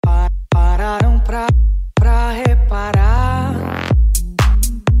pra reparar.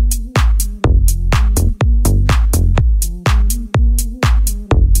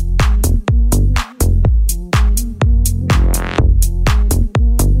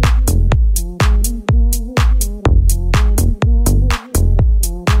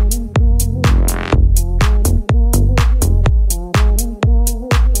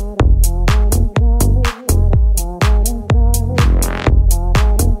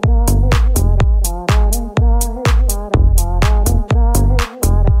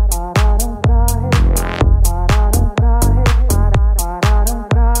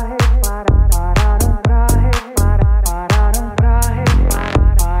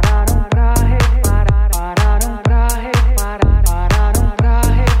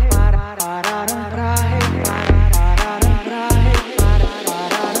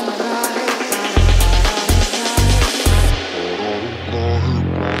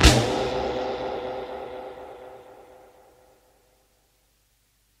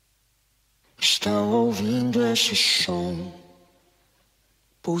 Estão ouvindo este som,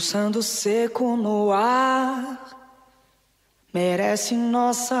 pulsando seco no ar, merece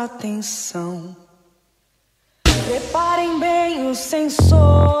nossa atenção. Preparem bem os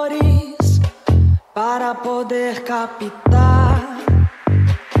sensores para poder captar.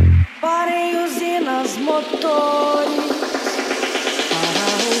 Parem usinas motores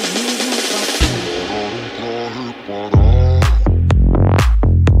para ouvir o bater.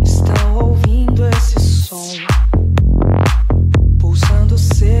 Esse som, pulsando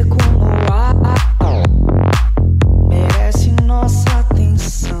seco no ar, merece nossa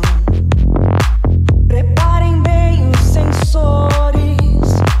atenção. Preparem bem os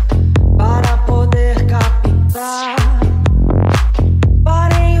sensores para poder captar.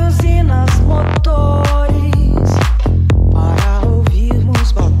 Parem usinas motores para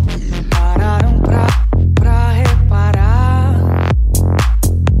ouvirmos bater. Pararam pra reparar.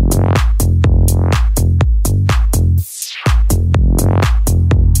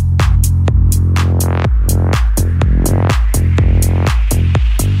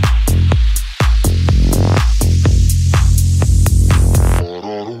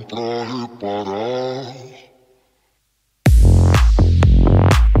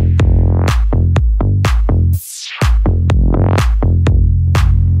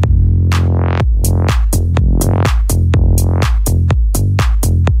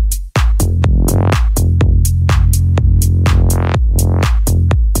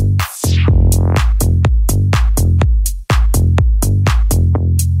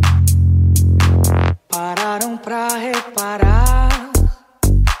 Pararam pra reparar,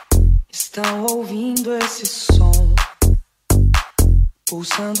 estão ouvindo esse som,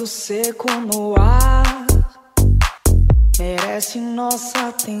 pulsando seco no ar, merece nossa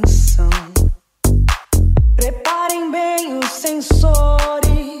atenção. Preparem bem os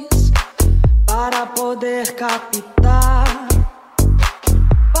sensores para poder captar.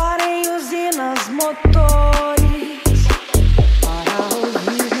 Parem usinas motores para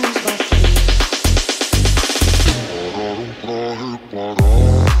ouvirmos bater. Pararam pra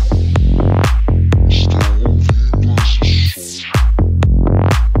reparar, estão ouvindo esse som,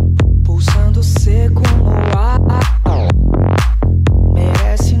 pulsando seco no ar,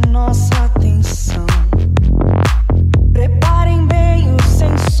 merece nossa atenção. Preparem bem os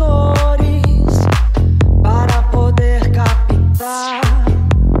sensores para poder captar.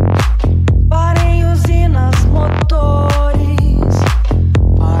 Parem usinas motores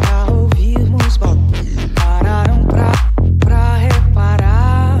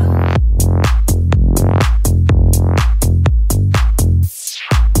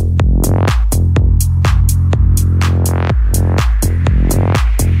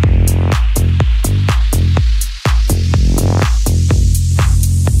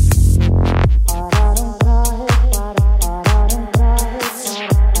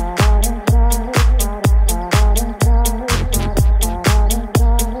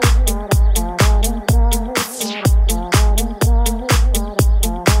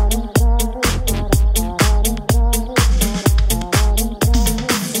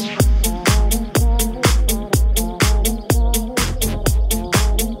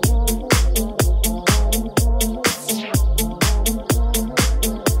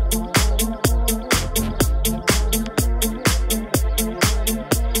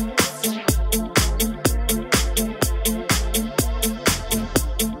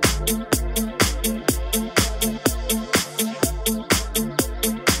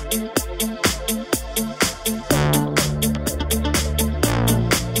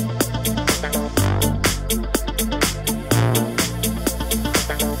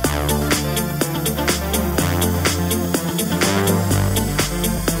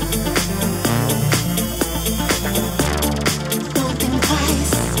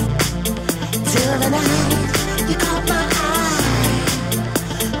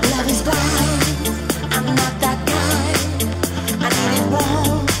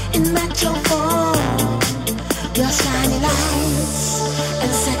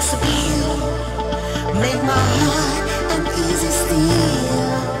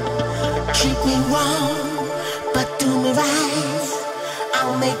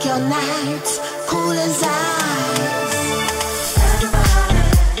make your nights cool as ice.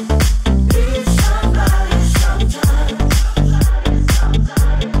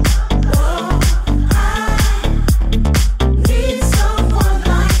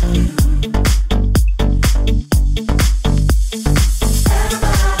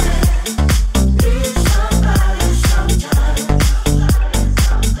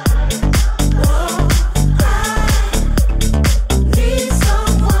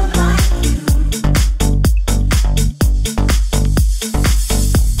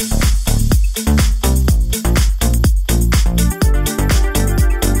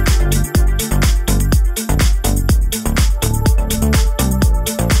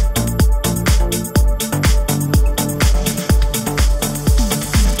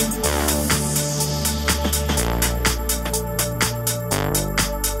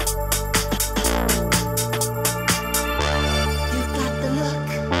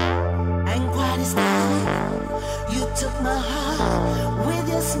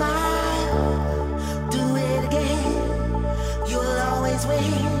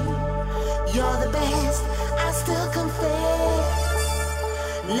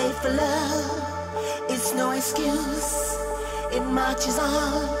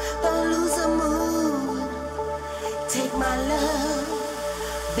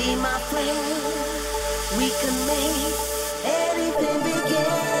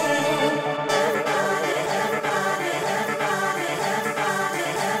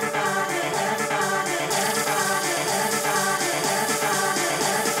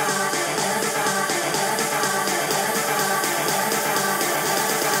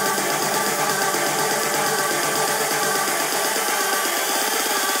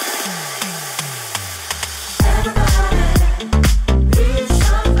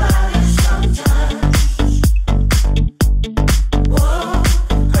 Whoa.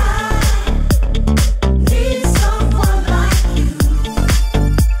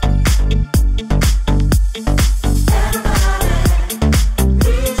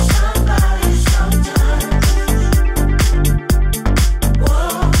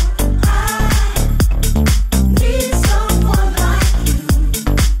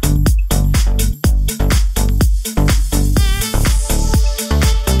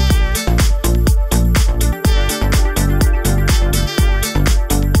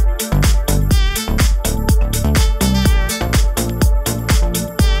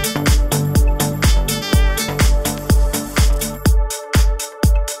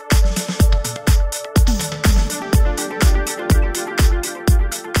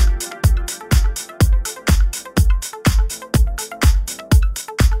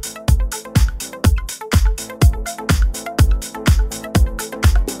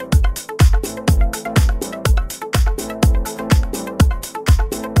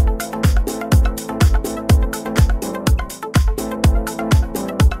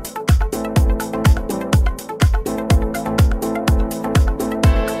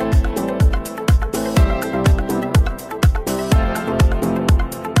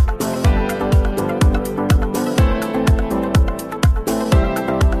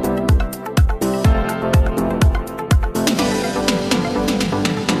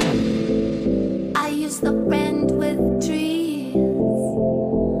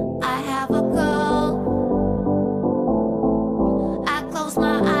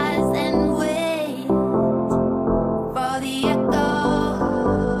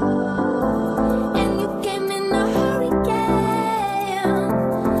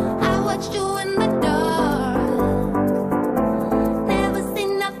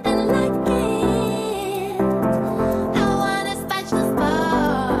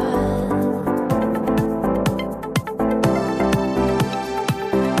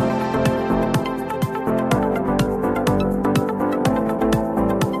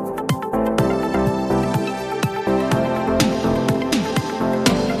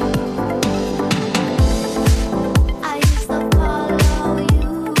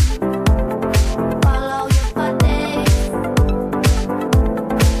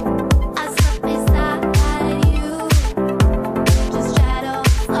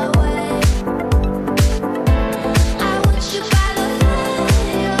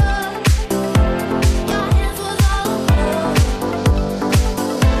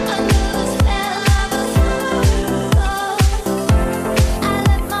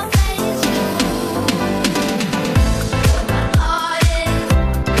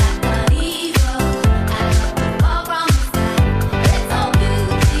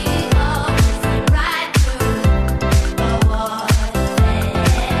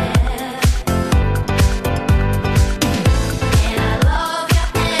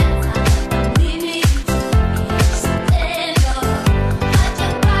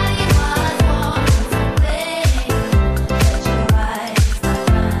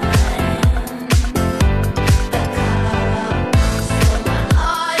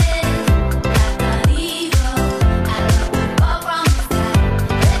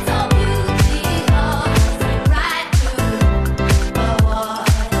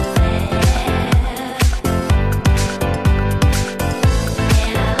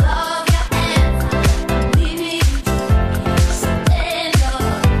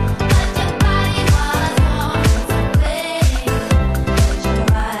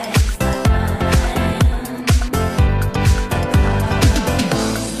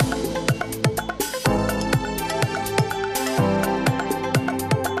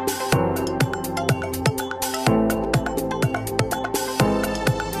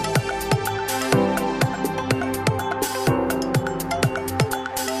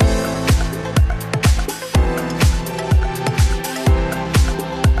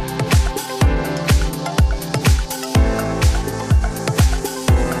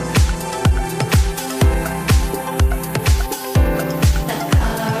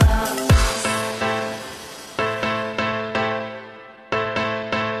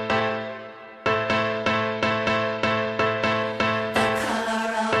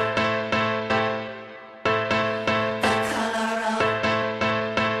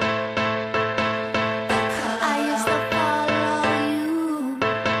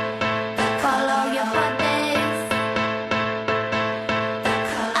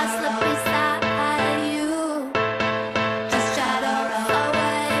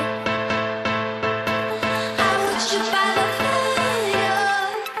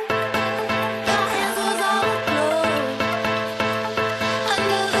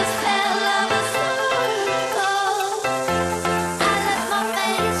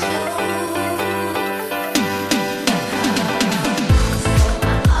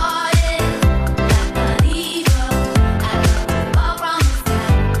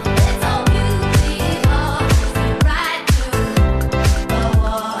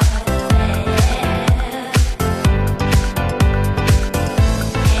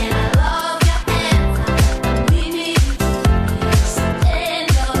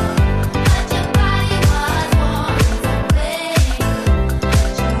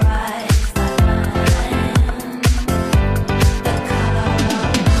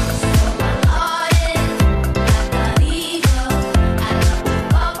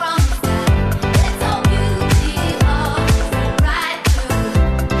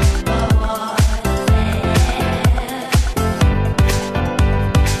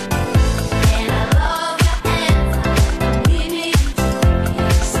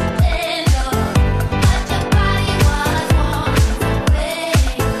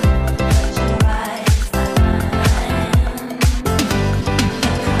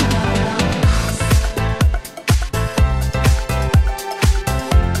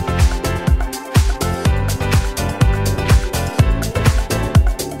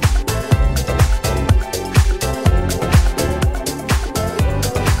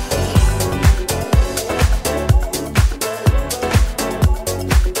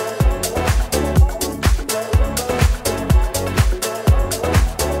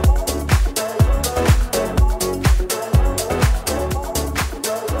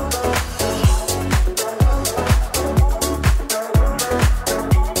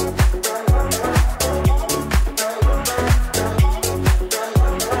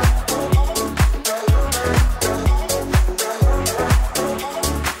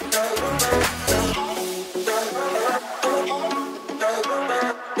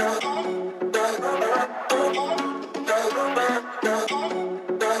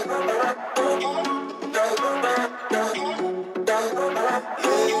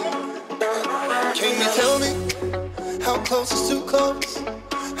 close?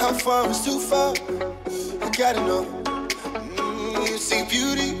 How far is too far? I gotta know. You see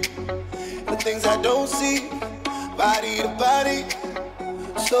beauty, the things I don't see, body to body,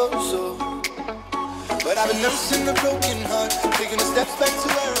 so. But I've been nursing a broken heart, taking the steps back to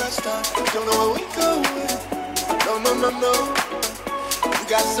where I start. Don't know where we going. No. You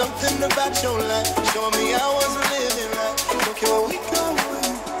got something about your life, showing me I wasn't living right. Don't care where we going.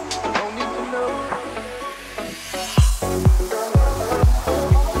 Don't need to know.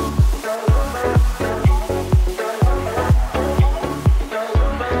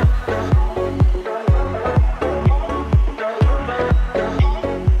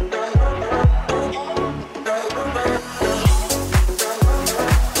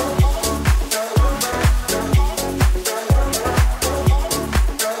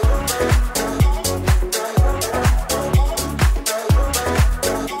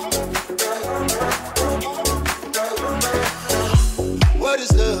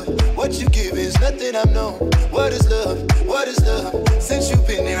 I've known. What is love? What is love? Since you've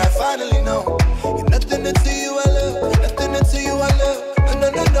been here, I finally know. You're nothing until you I love. Nothing until you I love.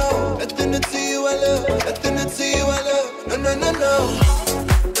 No. Nothing until you I love. Nothing until you I love. No.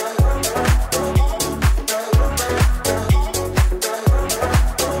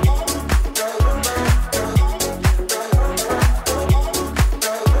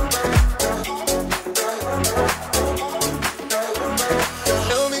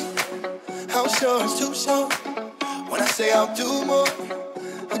 I'll do more,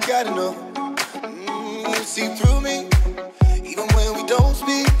 I gotta know. You see through me, even when we don't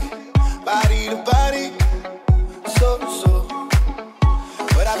speak, body to body, so.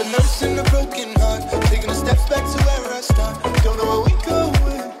 But I've been nursing a broken heart, taking the steps back to where I start. Don't know where we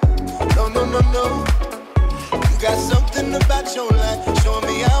going, no. You got something about your life, showing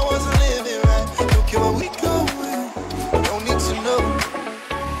me I wasn't living right. Don't care where we going, don't need to know.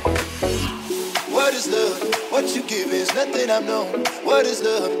 What is love? What you give is nothing I've known. What is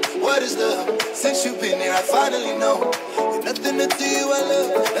love? What is love? Since you've been here, I finally know. You're nothing until you I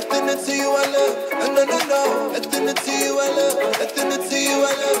love. Nothing until you I love. No. Nothing until you I love. Nothing until you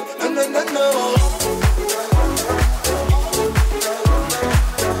I love. No.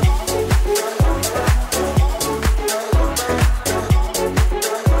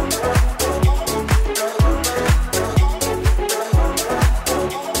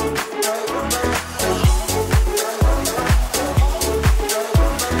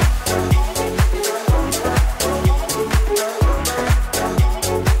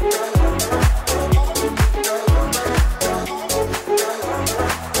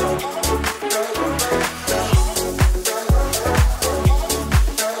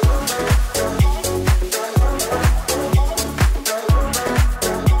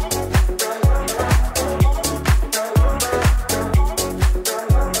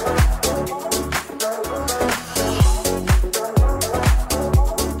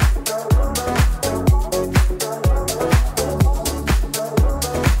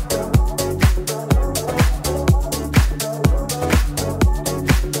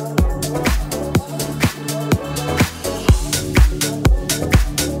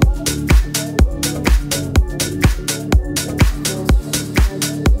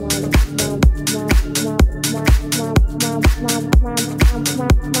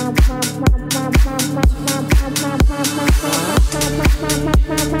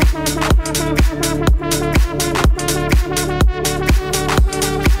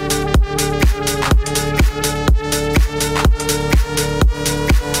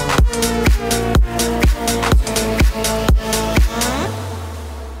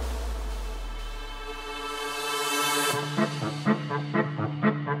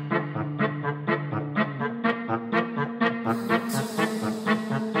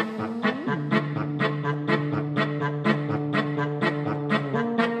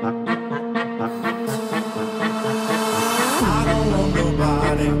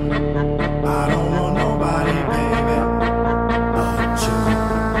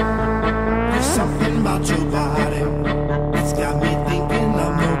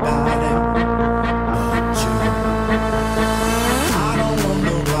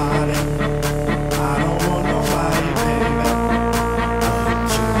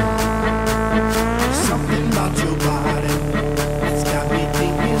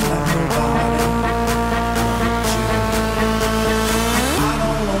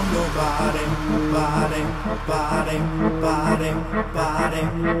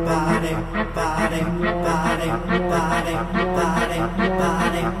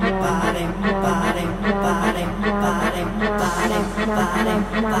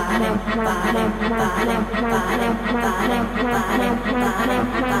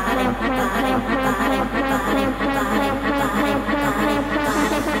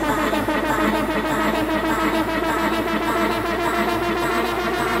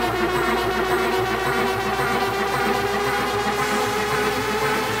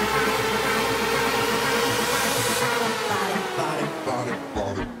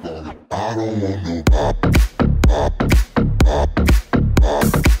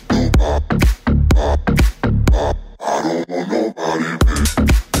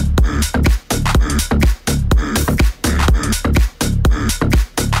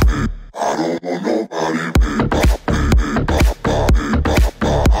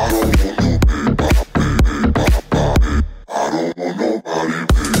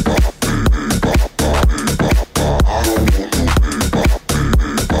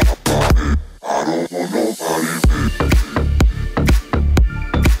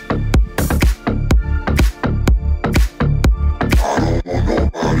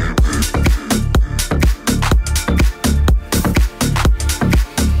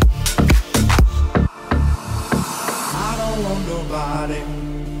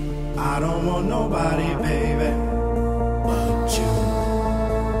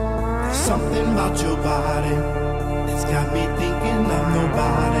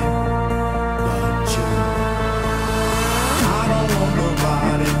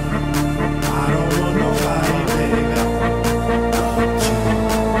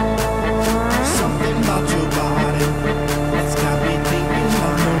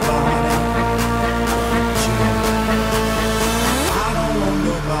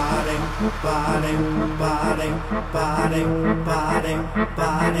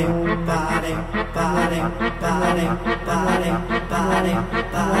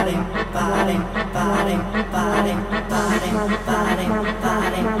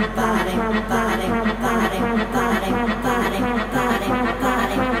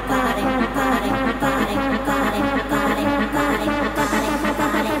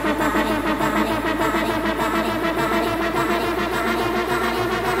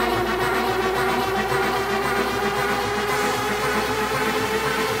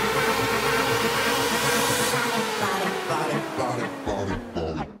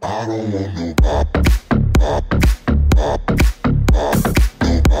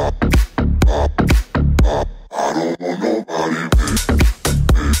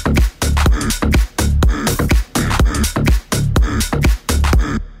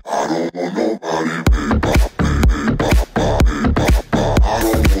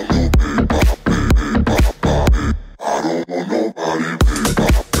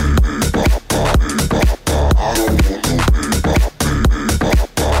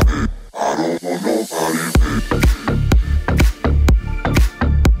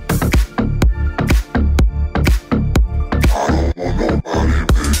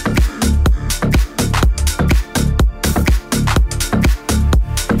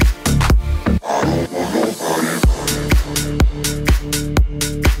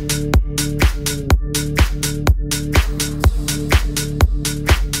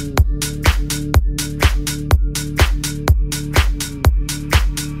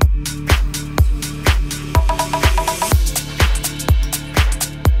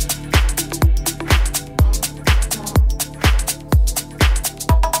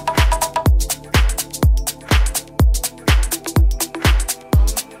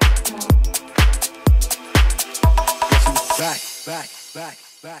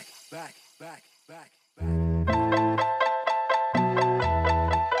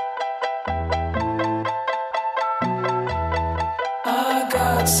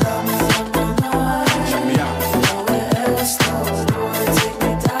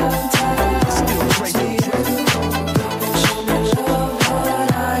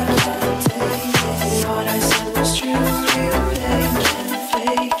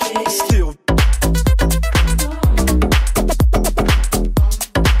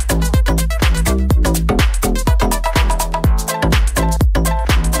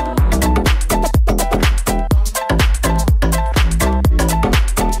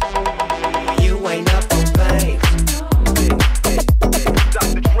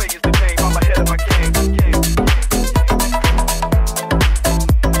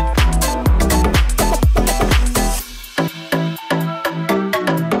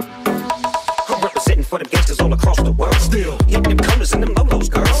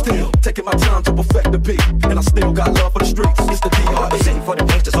 for the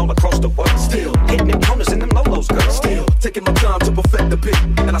gangsters all across the world. Still hitting them corners in them lolos, girl. Still taking my time to perfect the beat,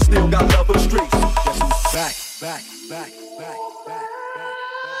 and I still got love for the streets. Yes, back.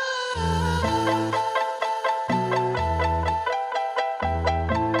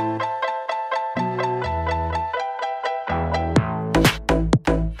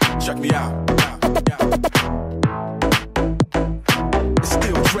 Check me out. It's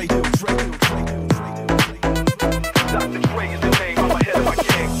still Dre. Dr. Dre is the name, I'm ahead of my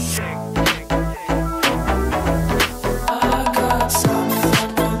gang. I got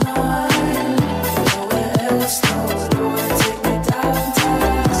something on my mind. Nowhere else, no, take me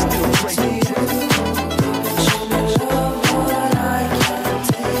downtown. Still Dre. Show me love, but I can't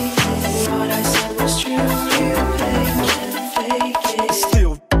take it. What I said was true, you can't fake it.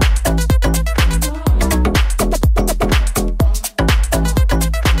 Still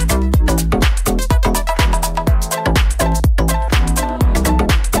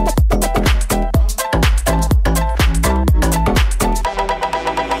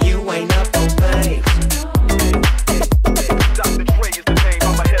You ain't up on things. Dr. Dre is the name,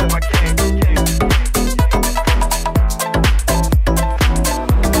 I'm ahead of my gang.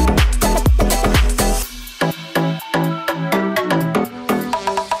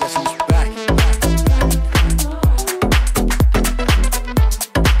 Guess who's back? Guess who's back?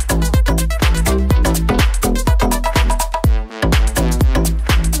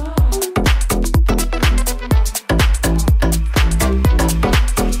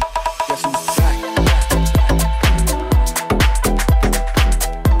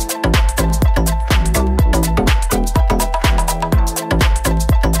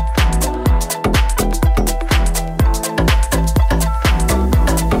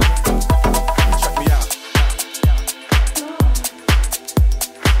 Check me out.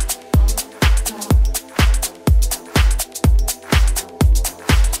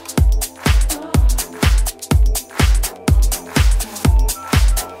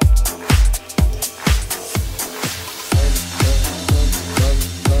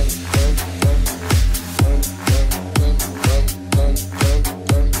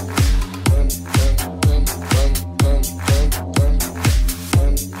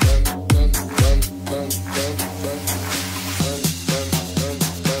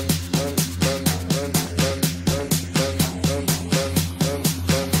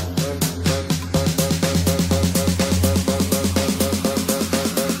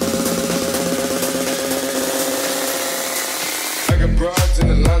 I got broads in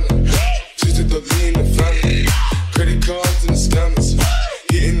Atlanta, just to the lean the family. Credit cards and the scammers,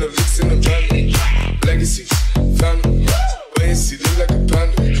 hitting the licks in the van. Legacies, family, wait and see, look like a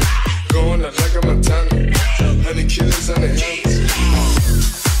panda. Going out like a Montana, 100 killers on the hands.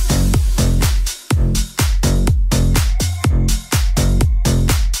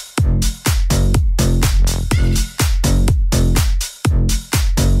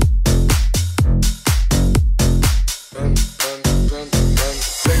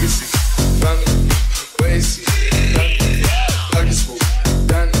 Legacy, family, wait and see, family. Pockets full,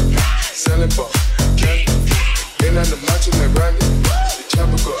 Danny, selling ball, candy. Ain't on the macho man Randy. The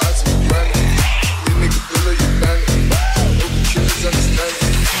chopper go out to me Randy. This nigga full of your bandit. Hope the killers understand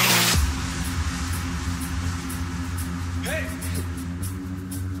it.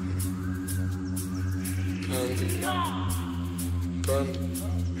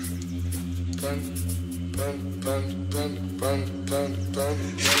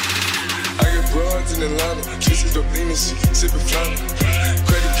 I got broads in Atlanta, just to the lean and shit, sipping flannel.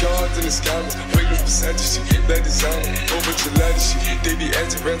 Credit cards and the scammers, waiting for Sandy shit, that designer, over to ladder shit. They be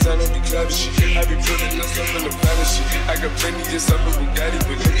acting rats, I don't be clever shit. I be putting us up in the planet shit. I got plenty of stuff with Bugatti,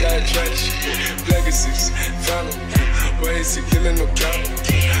 but look how I try this shit. Legacies, family, why is he killing no counter?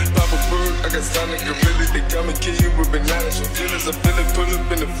 Papa Bird, I got Sonic Gorilla, they come and kill you with bananas. So feelings, I feel it, pull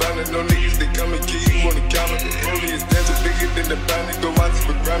up in the final. No niggas, they come and kill you on the counter. Rollie is dancing bigger than the bandit. Go out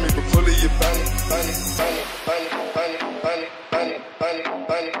for Grammy, but pull it, you find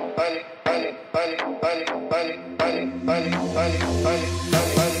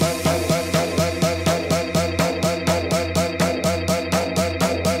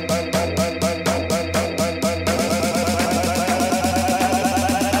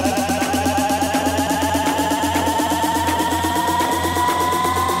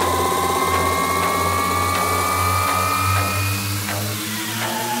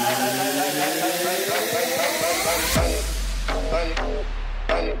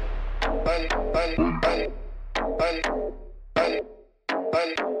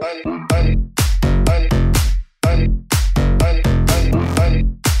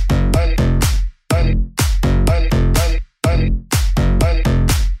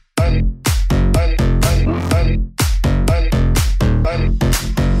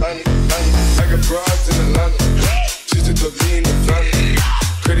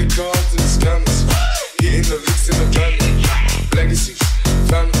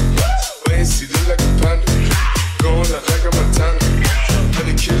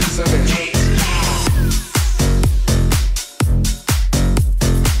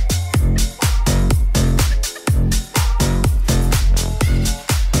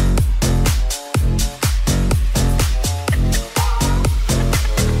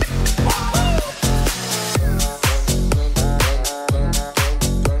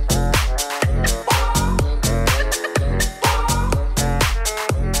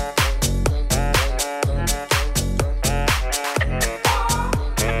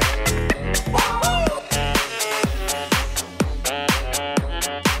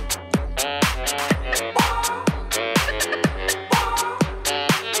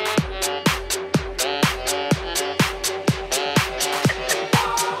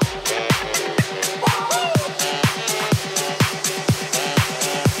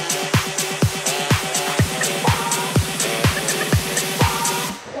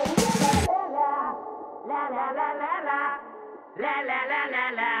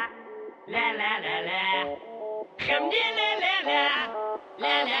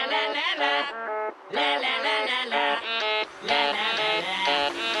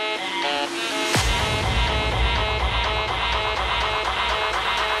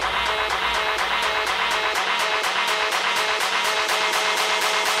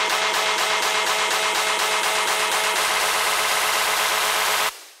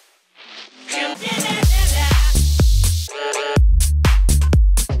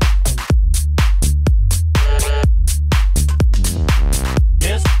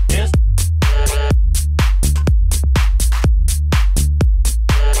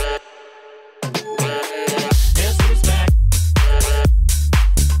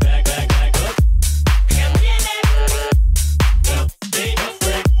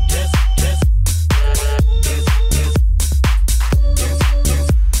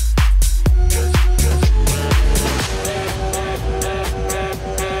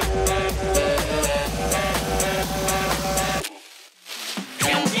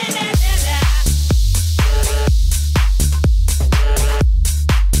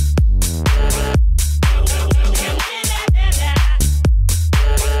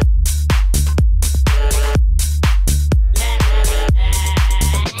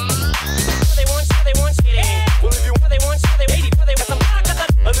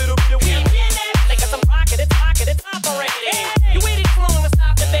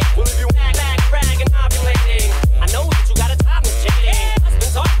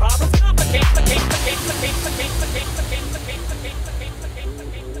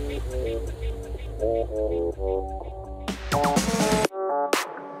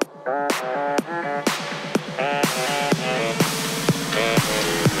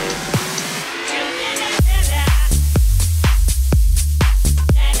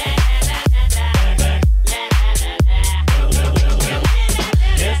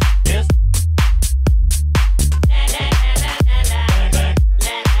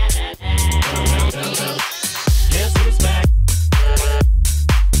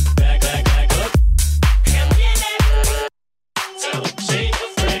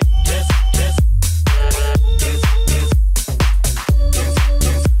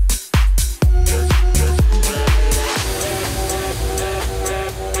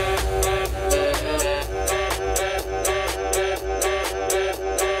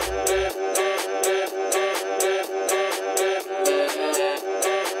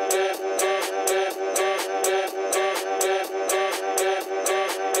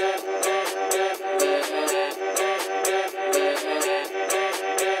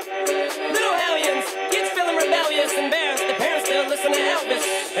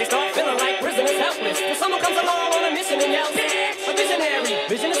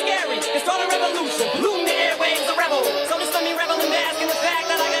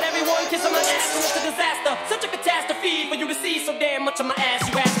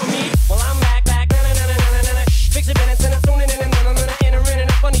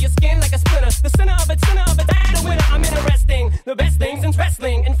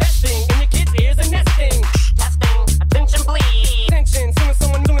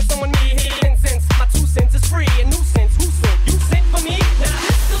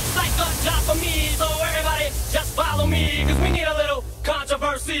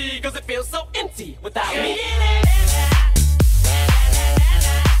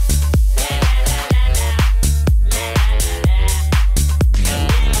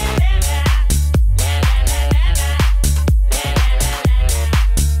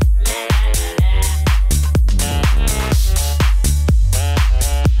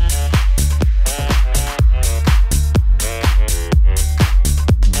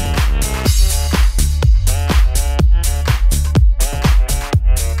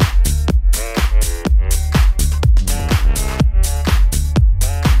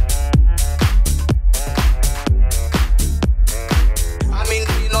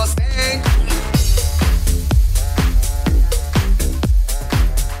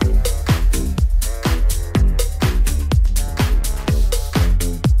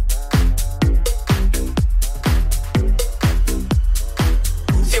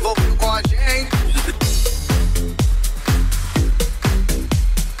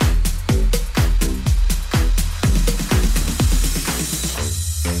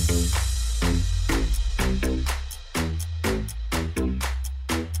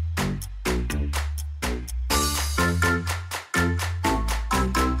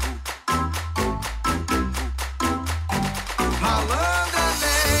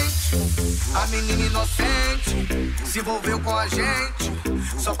menina inocente se envolveu com a gente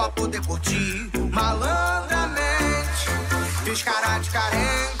só pra poder curtir malandramente.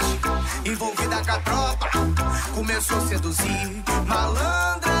 carente, envolvida com a tropa, começou a seduzir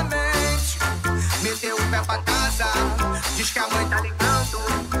malandramente. Meteu o pé pra casa, diz que a mãe tá ligando,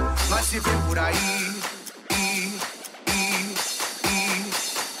 nós se vê por aí.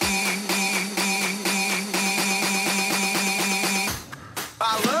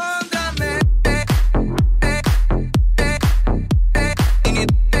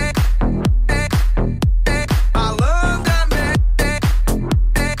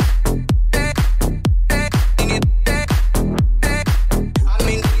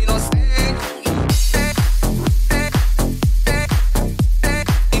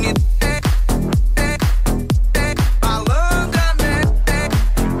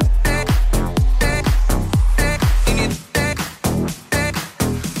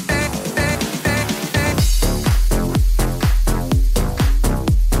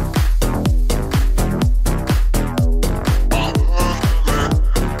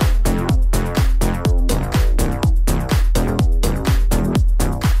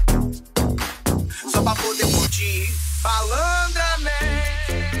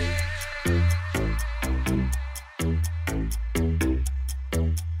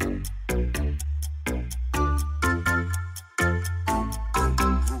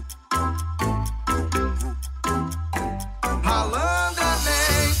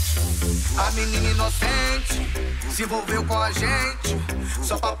 Se envolveu com a gente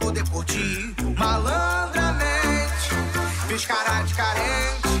só pra poder curtir malandramente. Fez cara de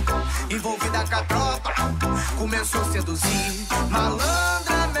carente, envolvida com a tropa, começou a seduzir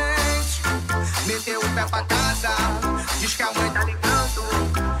malandramente. Meteu o pé pra casa, diz que a mãe tá ligando,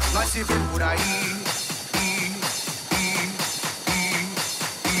 nós se vê por aí.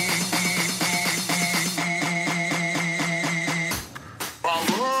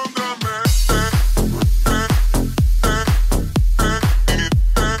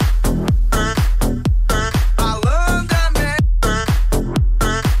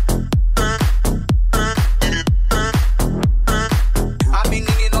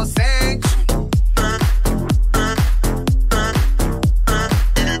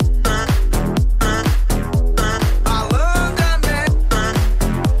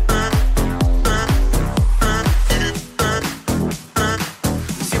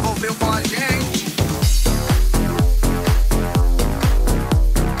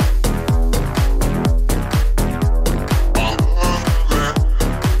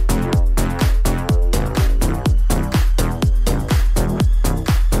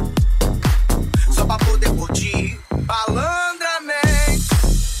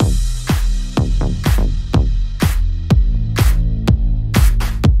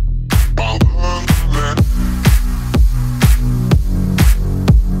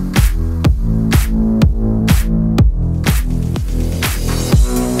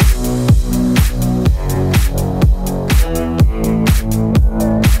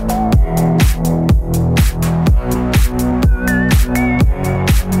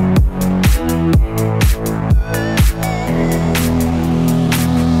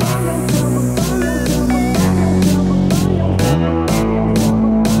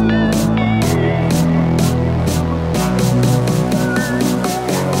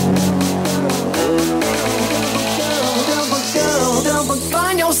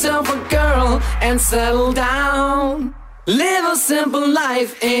 And settle down. Live a simple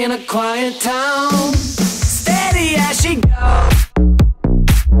life in a quiet town. Steady as she goes.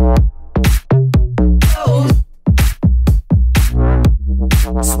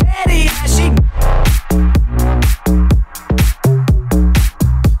 Steady as she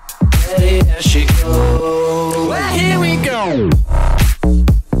steady as she goes. Well, here we go.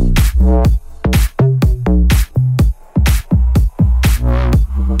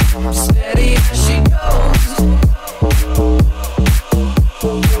 Steady as she goes.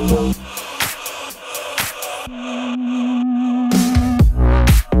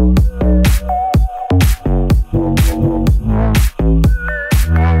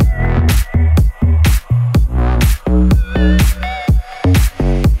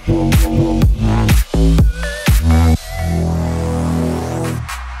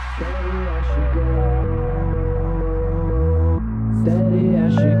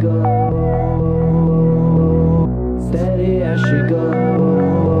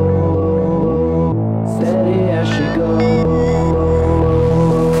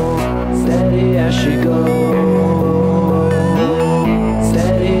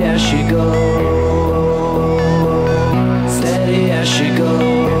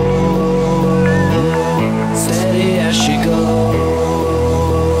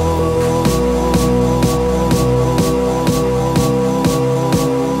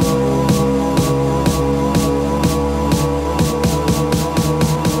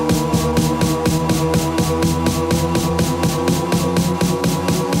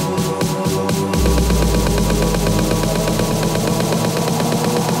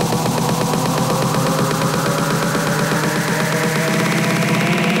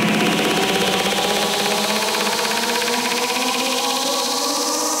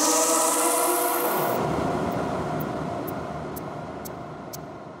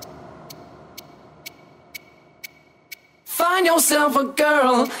 yourself a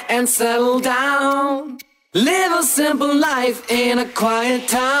girl and settle down. Live a simple life in a quiet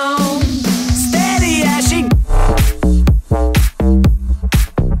town. Steady as she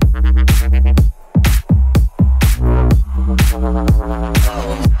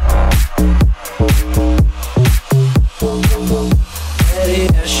steady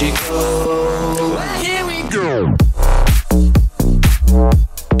as she goes. Well, here we go.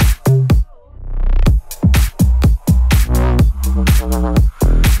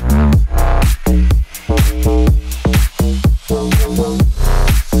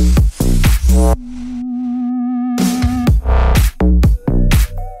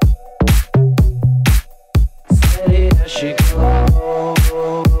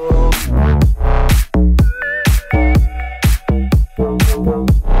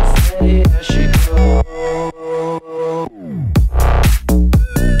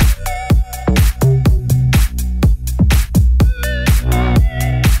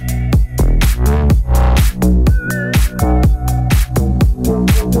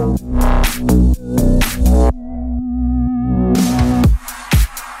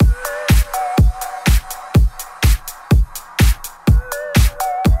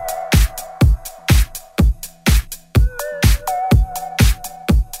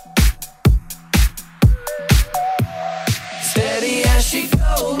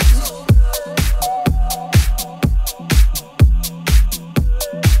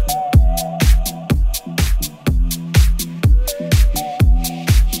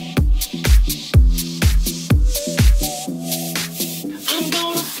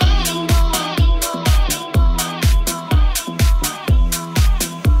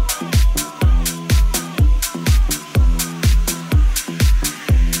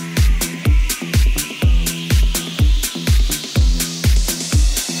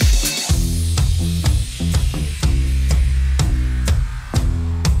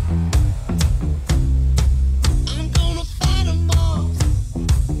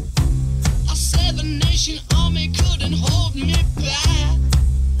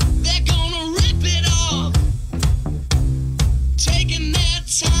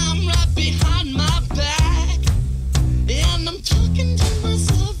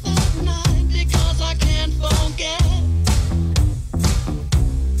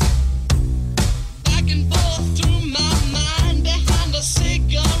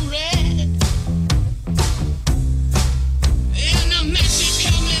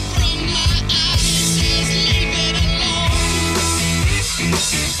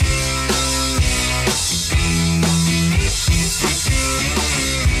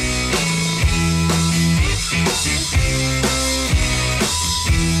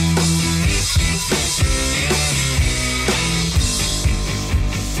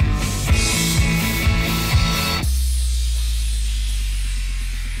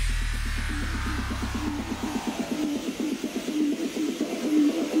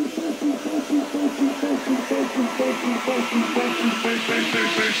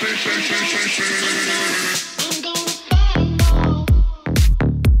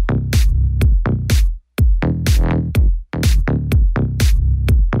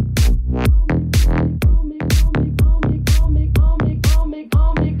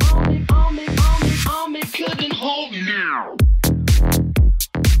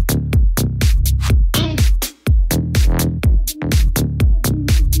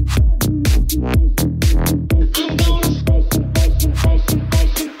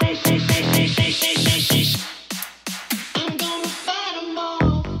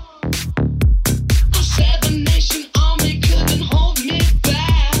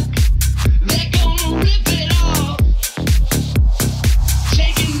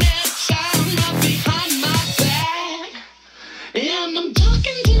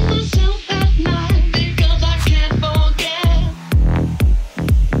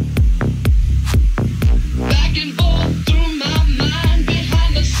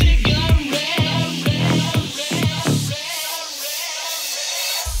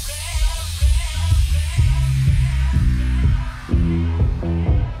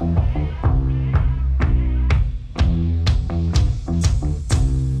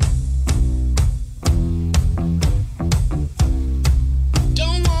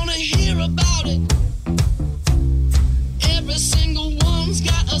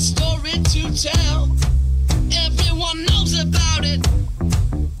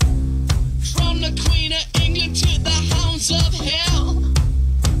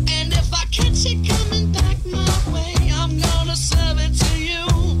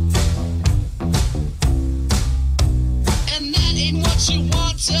 what you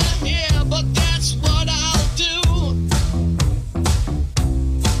want to hear, but that's what I'll do.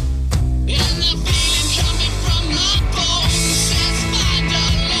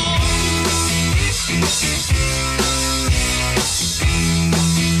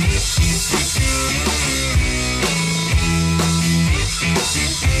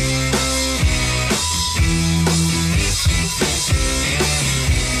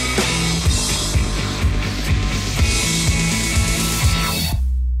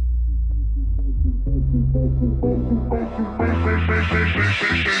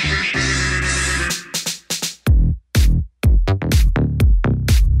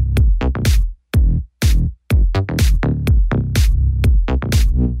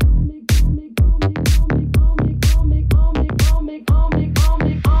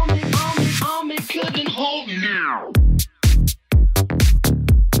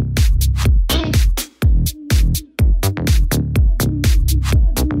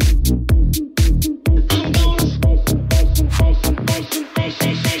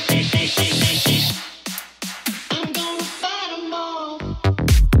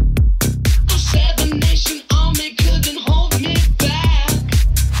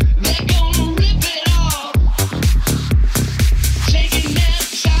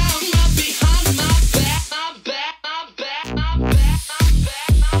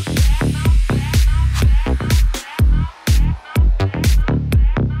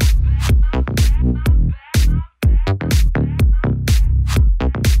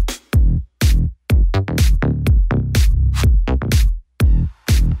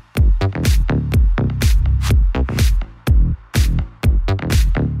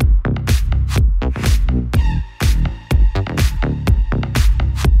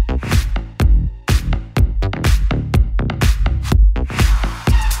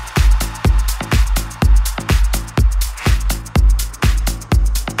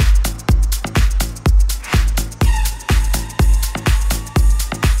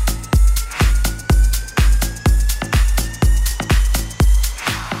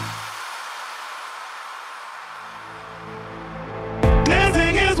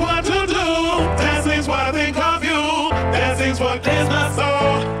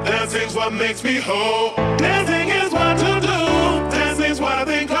 makes me whole. Dancing is what to do. Dancing's what I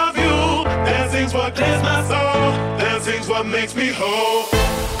think of you. Dancing's what clears my soul. Dancing's what makes me whole.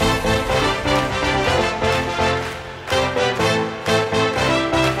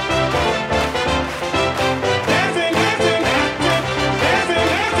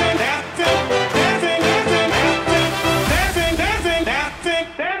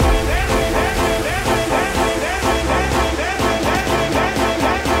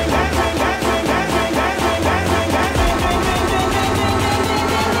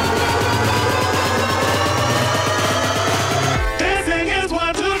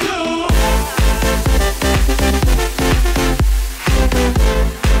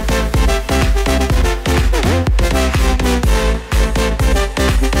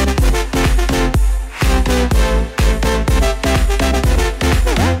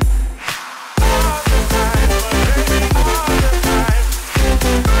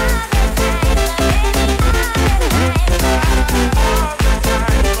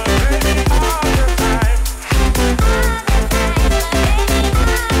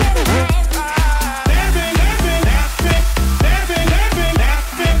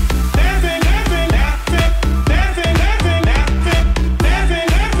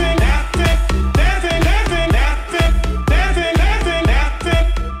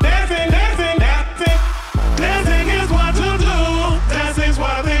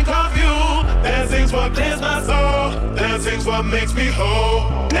 Makes me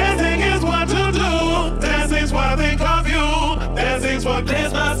whole. Dancing is what to do. Dancing's what I think of you. Dancing's what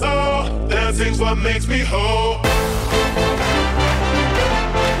clears my soul. Dancing's what makes me whole.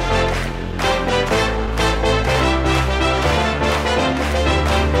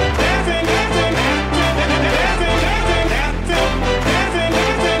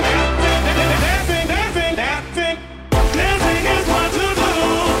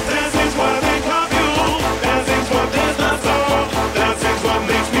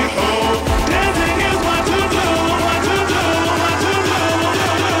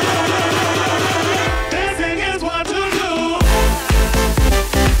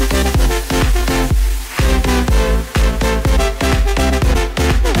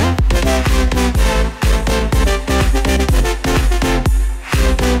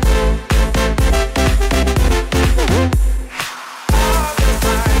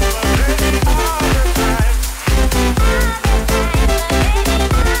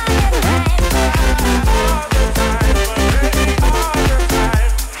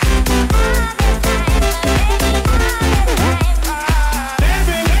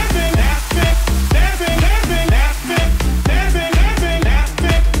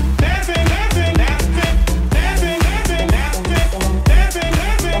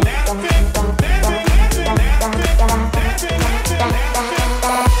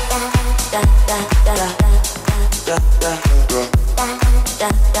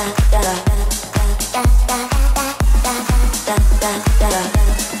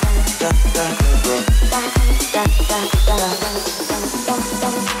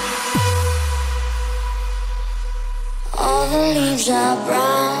 All the leaves are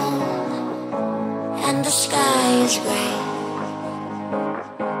brown and the sky is gray.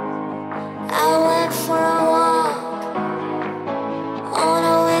 I went for a walk on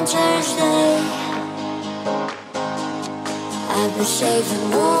a winter's day. I'd be safe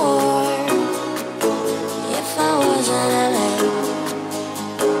and warm if I was in LA.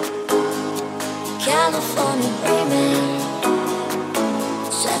 California dreaming,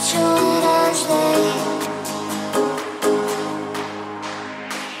 such a winter's day.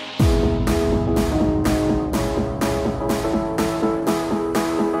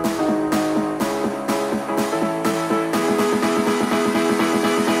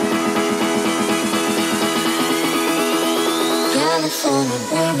 California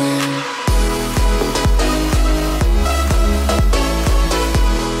dreaming.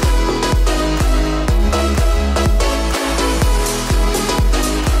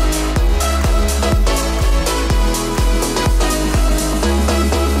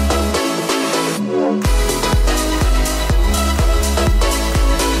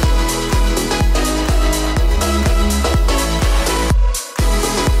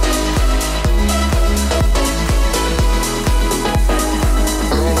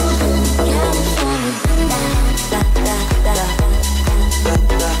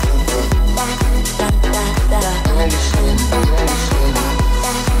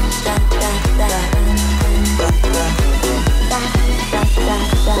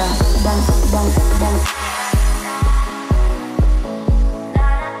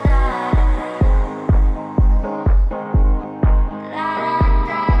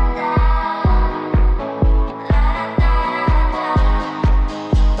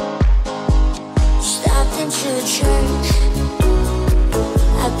 the church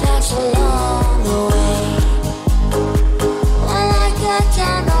I pass along the way. When I got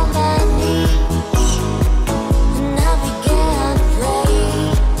down on my knees and I began to pray,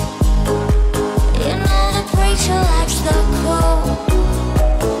 you know the preacher likes the cold.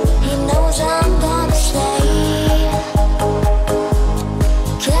 He knows I'm gonna stay.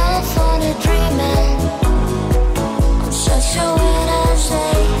 California dreaming, I'm such a winner's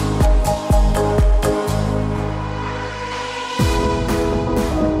day.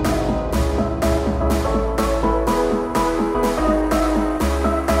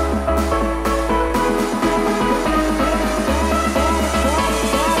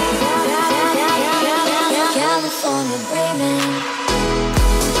 California dreaming.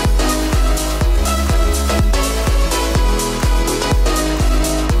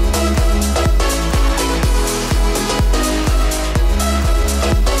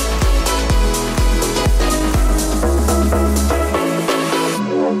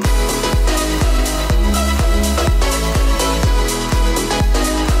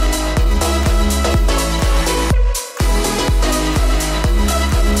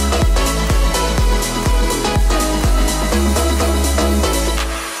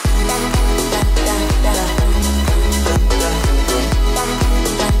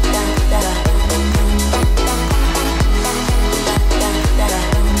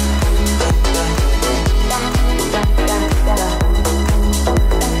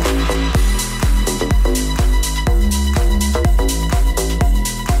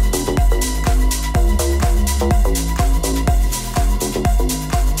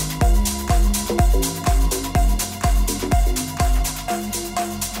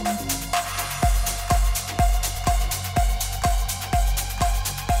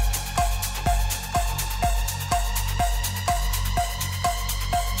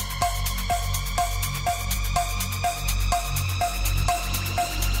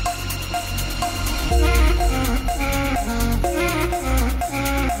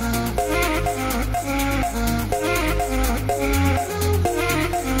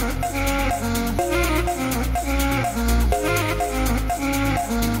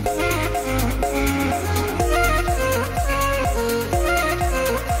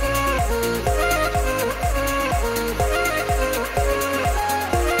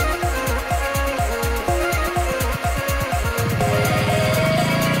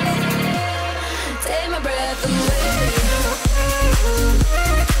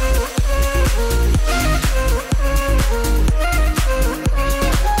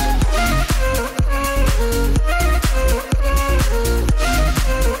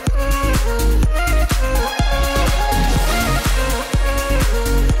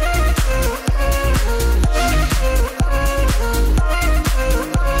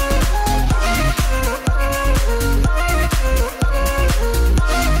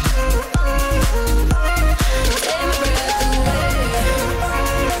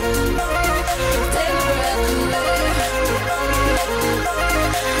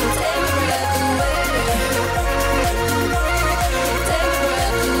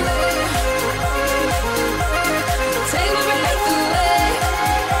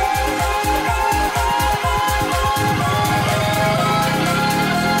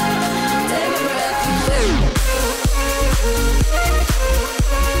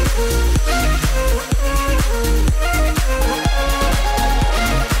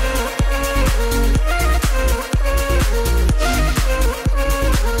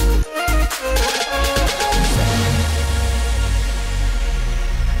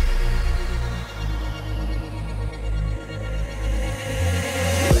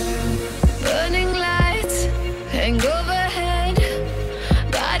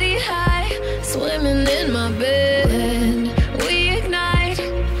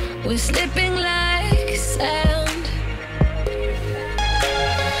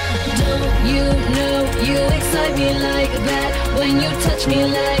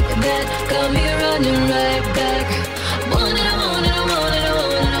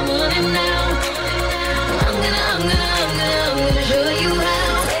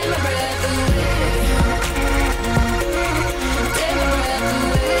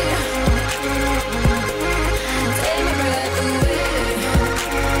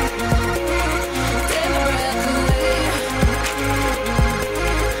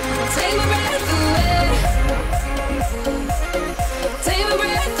 Take my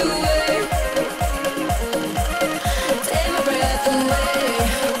breath away.